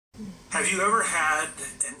Have you ever had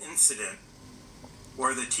an incident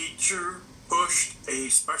where the teacher pushed a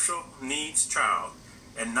special needs child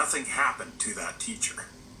and nothing happened to that teacher?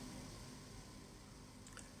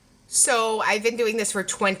 So I've been doing this for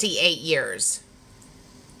 28 years.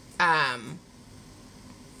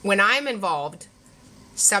 When I'm involved,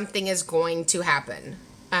 something is going to happen.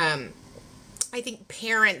 I think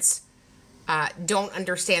parents don't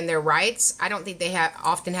understand their rights. I don't think they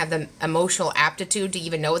often have the emotional aptitude to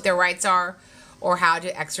even know what their rights are or how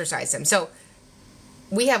to exercise them. So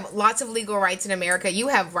we have lots of legal rights in America. You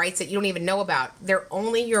have rights that you don't even know about. They're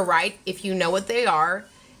only your right if you know what they are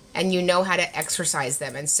and you know how to exercise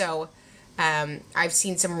them. And so I've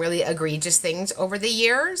seen some really egregious things over the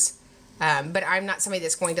years, but I'm not somebody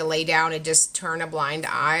that's going to lay down and just turn a blind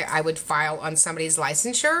eye. I would file on somebody's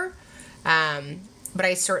licensure, but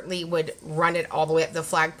I certainly would run it all the way up the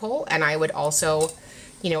flagpole. And I would also,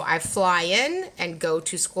 I fly in and go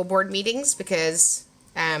to school board meetings because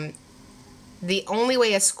the only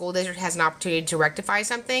way a school district has an opportunity to rectify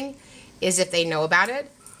something is if they know about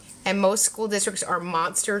it. And most school districts are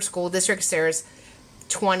monster school districts. There's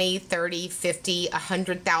 20, 30, 50,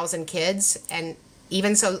 100,000 kids. And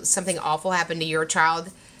even so something awful happened to your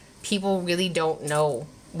child, people really don't know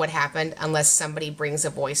what happened unless somebody brings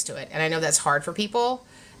a voice to it. And I know that's hard for people,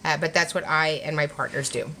 but that's what I and my partners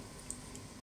do.